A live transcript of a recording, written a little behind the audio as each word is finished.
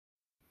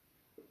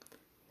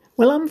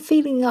Well, I'm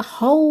feeling a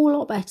whole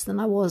lot better than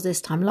I was this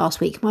time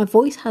last week. My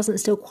voice hasn't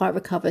still quite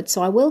recovered,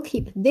 so I will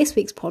keep this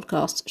week's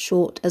podcast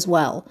short as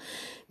well.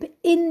 But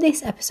in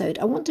this episode,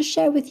 I want to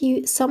share with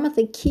you some of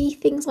the key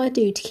things I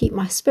do to keep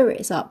my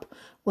spirits up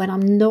when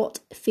I'm not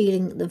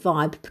feeling the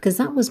vibe, because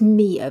that was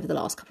me over the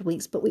last couple of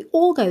weeks. But we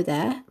all go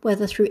there,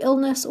 whether through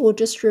illness or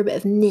just through a bit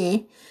of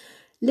near.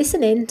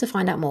 Listen in to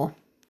find out more.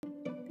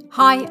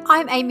 Hi,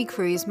 I'm Amy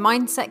Cruz,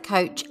 mindset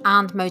coach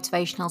and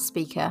motivational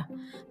speaker.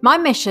 My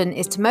mission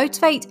is to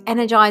motivate,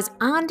 energise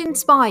and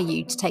inspire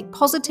you to take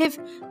positive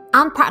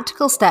and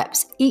practical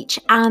steps each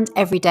and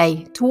every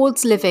day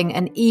towards living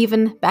an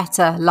even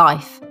better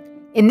life.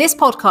 In this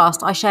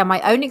podcast, I share my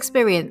own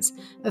experience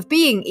of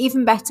being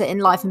even better in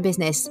life and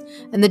business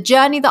and the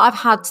journey that I've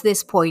had to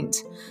this point.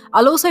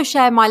 I'll also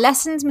share my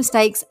lessons,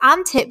 mistakes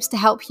and tips to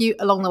help you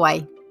along the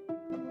way.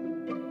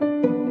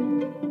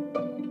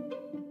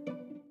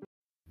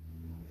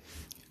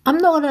 I'm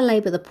not going to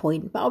labour the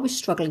point, but I was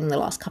struggling the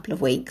last couple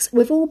of weeks.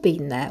 We've all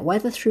been there,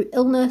 whether through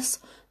illness,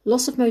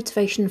 loss of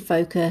motivation and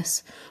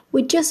focus,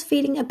 we're just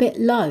feeling a bit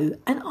low.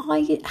 And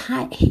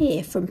I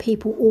hear from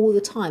people all the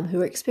time who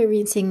are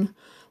experiencing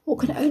what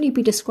can only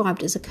be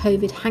described as a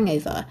COVID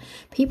hangover.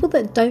 People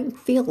that don't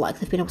feel like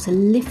they've been able to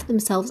lift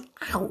themselves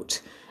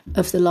out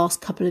of the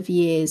last couple of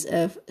years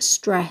of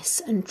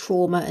stress and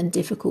trauma and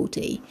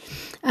difficulty.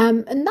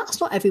 And that's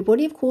not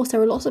everybody. Of course,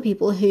 there are lots of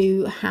people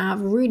who have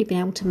really been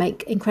able to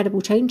make incredible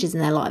changes in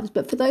their lives.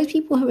 But for those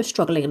people who are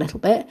struggling a little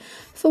bit,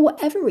 for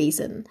whatever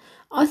reason,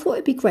 I thought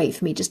it'd be great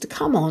for me just to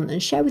come on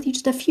and share with you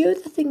just a few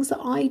of the things that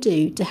I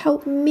do to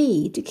help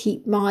me to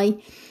keep my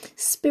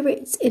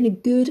spirits in a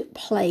good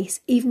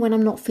place, even when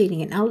I'm not feeling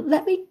it. Now,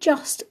 let me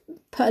just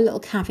put a little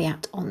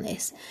caveat on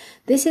this.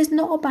 This is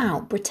not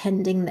about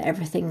pretending that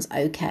everything's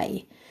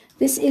okay.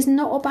 This is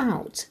not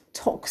about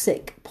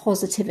toxic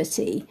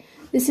positivity.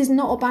 This is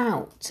not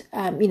about,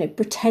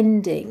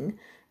 pretending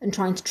and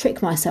trying to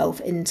trick myself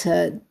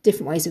into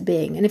different ways of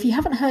being. And if you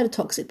haven't heard of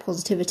toxic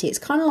positivity, it's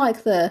kind of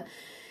like the,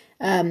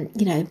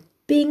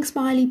 being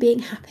smiley, being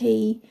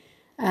happy,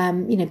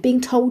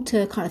 being told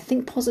to kind of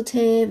think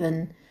positive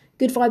and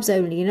good vibes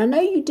only. And I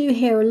know you do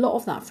hear a lot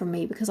of that from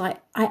me because I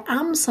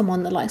am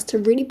someone that likes to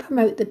really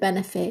promote the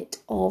benefit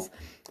of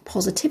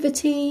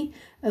positivity,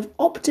 of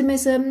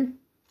optimism,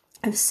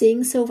 of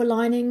seeing silver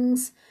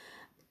linings,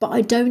 but I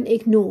don't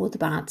ignore the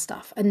bad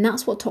stuff. And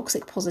that's what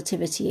toxic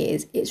positivity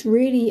is. It's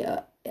really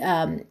a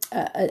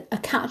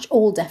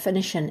catch-all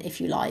definition,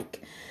 if you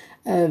like,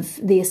 of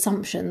the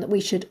assumption that we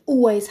should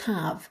always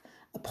have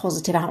a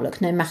positive outlook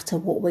no matter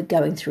what we're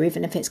going through,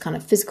 even if it's kind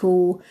of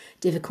physical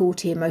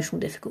difficulty, emotional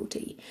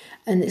difficulty.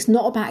 And it's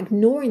not about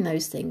ignoring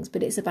those things,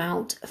 but it's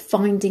about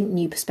finding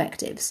new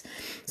perspectives.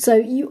 So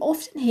you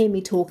often hear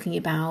me talking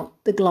about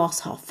the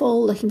glass half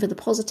full, looking for the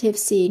positive,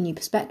 seeing new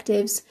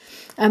perspectives.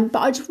 But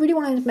I just really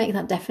wanted to make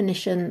that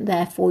definition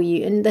there for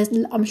you.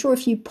 And I'm sure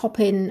if you pop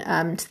in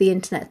to the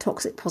internet,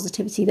 toxic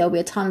positivity, there'll be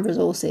a ton of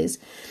resources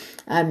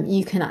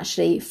you can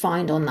actually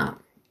find on that.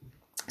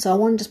 So I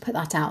want to just put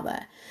that out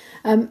there.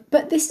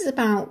 But this is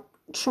about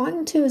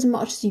trying to, as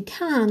much as you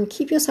can,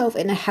 keep yourself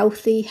in a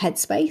healthy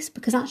headspace,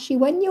 because actually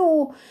when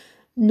you're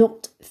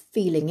not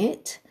feeling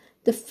it,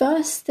 the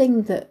first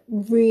thing that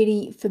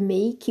really, for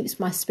me, keeps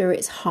my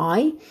spirits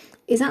high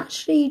is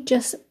actually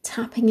just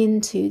tapping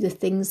into the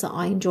things that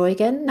I enjoy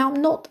again. Now,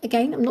 I'm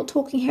not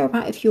talking here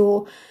about if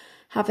you're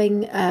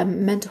having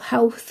mental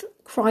health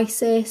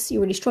crisis,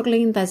 you're really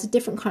struggling, there's a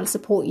different kind of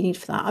support you need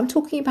for that. I'm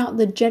talking about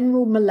the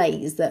general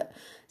malaise that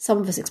some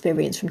of us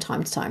experience from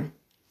time to time.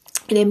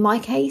 And in my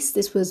case,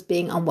 this was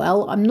being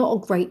unwell. I'm not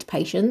a great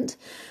patient.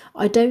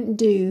 I don't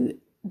do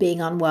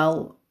being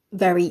unwell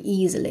very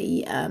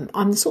easily.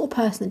 I'm the sort of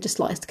person that just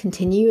likes to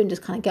continue and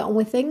just kind of get on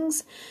with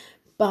things.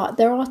 But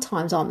there are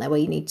times, aren't there, where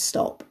you need to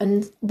stop.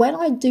 And when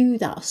I do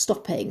that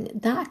stopping,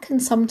 that can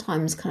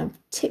sometimes kind of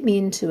tip me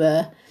into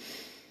a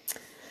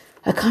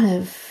kind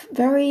of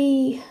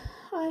very...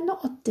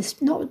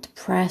 not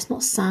depressed,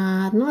 not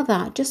sad, none of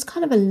that, just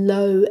kind of a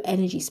low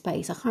energy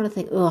space. I kind of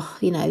think,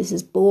 this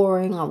is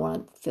boring. I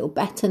want to feel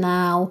better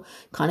now,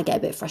 kind of get a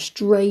bit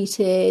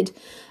frustrated,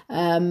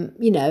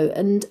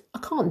 and I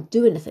can't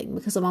do anything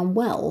because I'm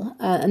unwell.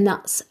 And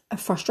that's a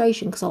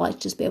frustration because I like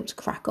to just be able to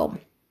crack on.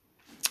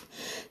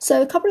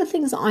 So a couple of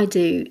things that I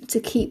do to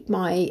keep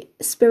my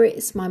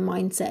spirits, my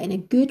mindset in a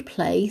good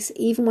place,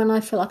 even when I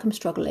feel like I'm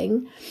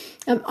struggling.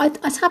 I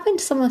tap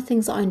into some of the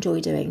things that I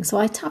enjoy doing. So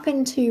I tap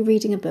into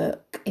reading a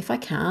book if I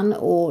can,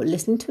 or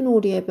listening to an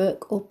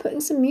audiobook, or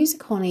putting some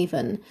music on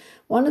even.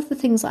 One of the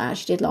things I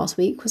actually did last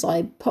week was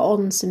I put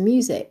on some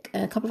music,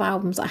 a couple of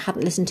albums I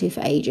hadn't listened to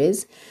for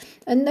ages.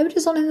 And they were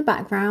just on in the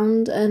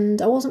background,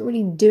 and I wasn't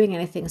really doing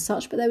anything as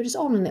such, but they were just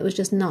on and it was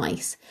just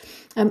nice.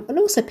 And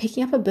also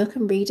picking up a book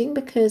and reading,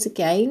 because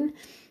again,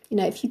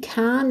 if you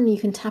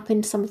can tap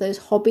into some of those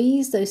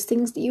hobbies, those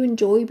things that you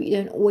enjoy, but you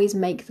don't always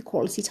make the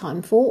quality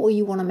time for, or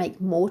you want to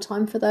make more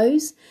time for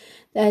those,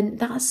 then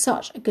that's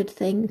such a good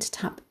thing to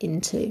tap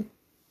into.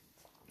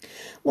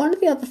 One of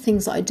the other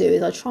things that I do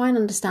is I try and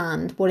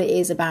understand what it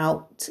is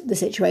about the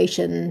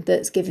situation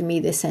that's giving me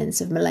this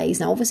sense of malaise.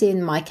 Now, obviously,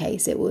 in my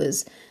case, it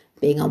was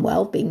being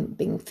unwell,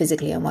 being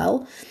physically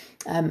unwell.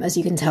 As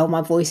you can tell,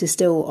 my voice is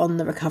still on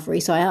the recovery,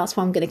 so that's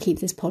why I'm going to keep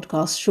this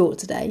podcast short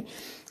today.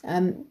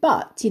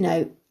 But,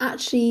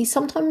 actually,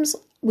 sometimes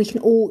we can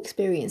all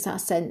experience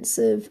that sense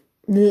of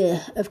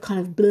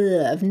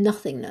of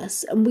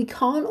nothingness, and we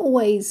can't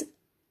always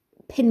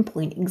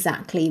pinpoint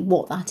exactly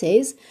what that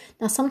is.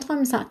 Now,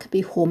 sometimes that could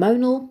be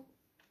hormonal.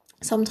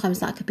 Sometimes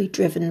that could be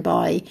driven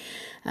by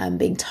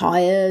being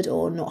tired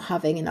or not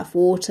having enough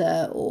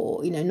water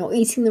or, not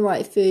eating the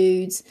right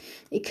foods.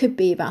 It could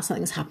be about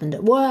something that's happened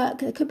at work.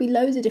 There could be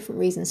loads of different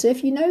reasons. So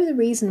if you know the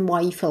reason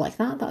why you feel like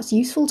that, that's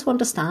useful to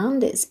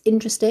understand. It's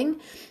interesting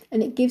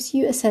and it gives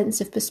you a sense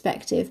of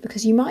perspective,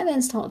 because you might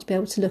then start to be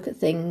able to look at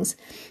things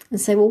and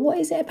say, well, what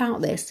is it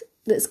about this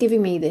that's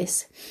giving me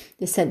this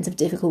sense of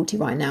difficulty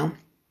right now?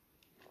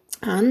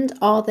 And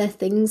are there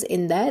things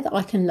in there that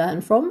I can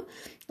learn from,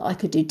 that I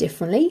could do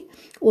differently,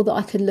 or that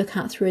I could look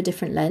at through a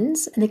different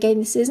lens? And again,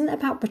 this isn't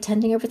about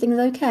pretending everything's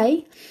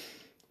okay,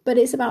 but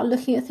it's about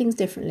looking at things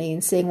differently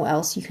and seeing what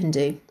else you can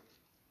do.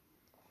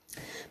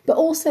 But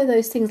also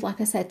those things,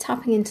 like I said,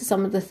 tapping into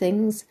some of the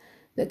things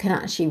that can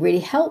actually really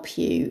help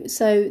you.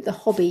 So the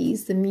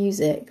hobbies, the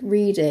music,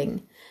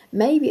 reading,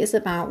 maybe it's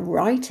about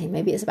writing,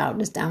 maybe it's about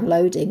just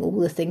downloading all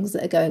the things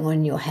that are going on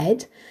in your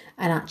head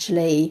and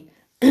actually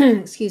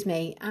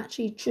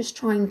actually just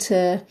trying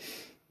to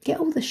get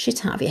all the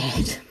shit out of your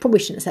head. Probably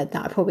shouldn't have said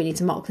that. I probably need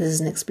to mark this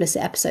as an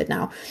explicit episode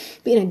now.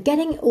 But,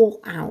 getting it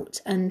all out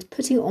and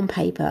putting it on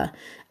paper,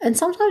 and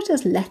sometimes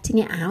just letting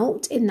it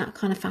out in that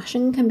kind of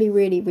fashion can be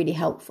really, really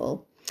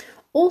helpful.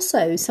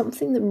 Also,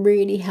 something that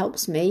really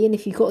helps me, and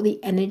if you've got the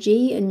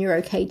energy and you're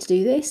okay to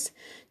do this,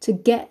 to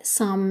get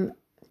some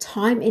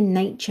time in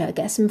nature,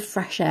 get some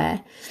fresh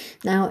air.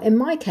 Now, in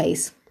my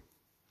case,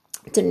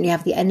 didn't really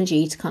have the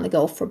energy to kind of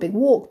go off for a big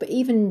walk, but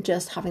even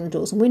just having the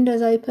doors and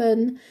windows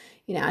open,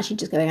 actually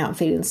just going out and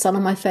feeling the sun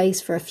on my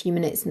face for a few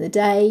minutes in the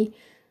day,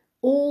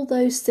 all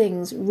those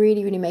things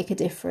really, really make a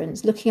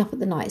difference. Looking up at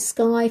the night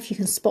sky, if you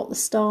can spot the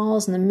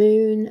stars and the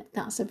moon,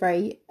 that's a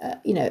very,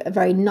 a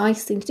very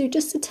nice thing to do,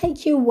 just to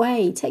take you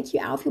away, take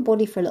you out of your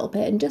body for a little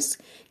bit and just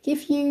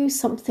give you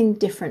something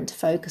different to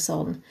focus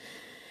on.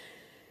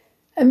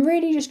 And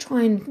really just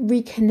try and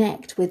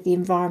reconnect with the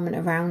environment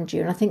around you.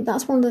 And I think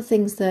that's one of the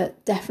things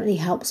that definitely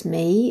helps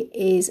me,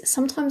 is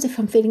sometimes if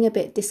I'm feeling a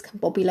bit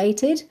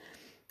discombobulated,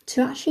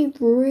 to actually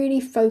really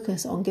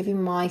focus on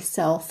giving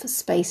myself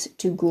space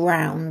to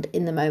ground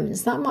in the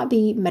moments. That might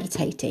be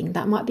meditating,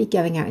 that might be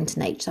going out into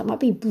nature, that might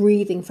be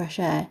breathing fresh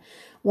air.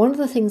 One of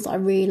the things that I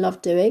really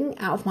love doing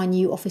out of my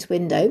new office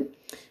window,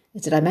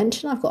 did I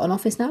mention I've got an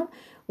office now?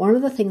 One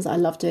of the things that I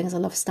love doing is I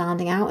love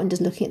standing out and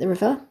just looking at the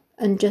river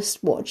and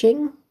just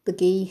watching the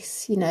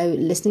geese,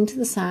 listening to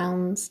the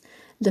sounds,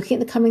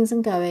 looking at the comings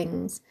and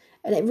goings,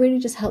 and it really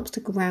just helps to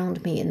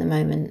ground me in the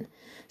moment.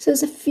 So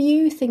there's a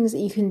few things that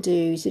you can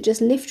do to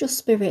just lift your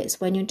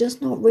spirits when you're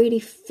just not really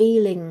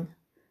feeling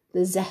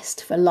the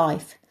zest for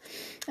life.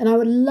 And I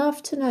would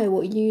love to know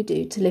what you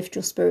do to lift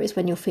your spirits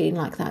when you're feeling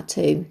like that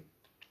too.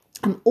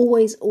 I'm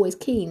always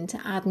keen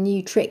to add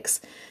new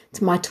tricks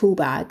to my tool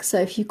bag. So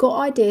if you've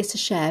got ideas to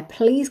share,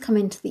 please come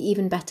into the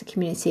Even Better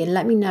community and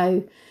let me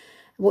know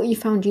what you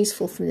found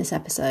useful from this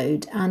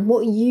episode and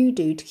what you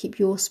do to keep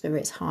your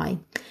spirits high.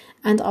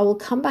 And I will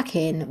come back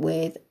in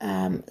with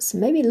some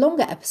maybe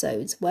longer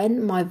episodes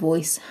when my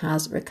voice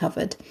has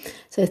recovered.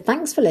 So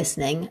thanks for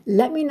listening.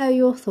 Let me know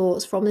your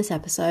thoughts from this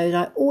episode.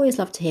 I always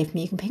love to hear from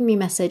you. You can ping me a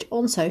message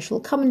on social.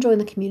 Come and join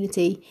the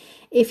community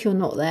if you're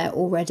not there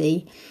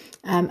already.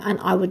 And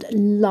I would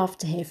love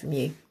to hear from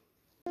you.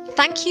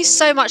 Thank you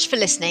so much for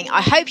listening.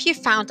 I hope you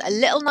found a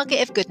little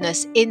nugget of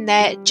goodness in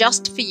there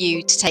just for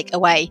you to take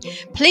away.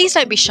 Please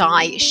don't be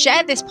shy.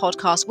 Share this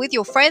podcast with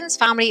your friends,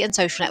 family, and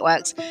social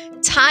networks.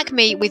 Tag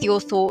me with your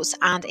thoughts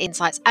and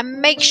insights,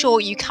 and make sure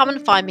you come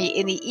and find me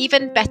in the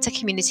Even Better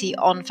community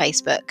on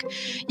Facebook.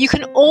 You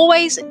can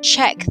always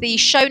check the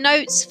show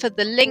notes for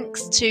the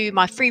links to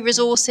my free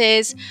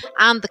resources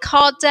and the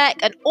card deck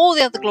and all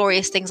the other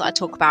glorious things I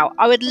talk about.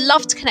 I would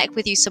love to connect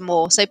with you some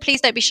more, so please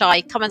don't be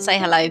shy. Come and say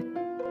hello.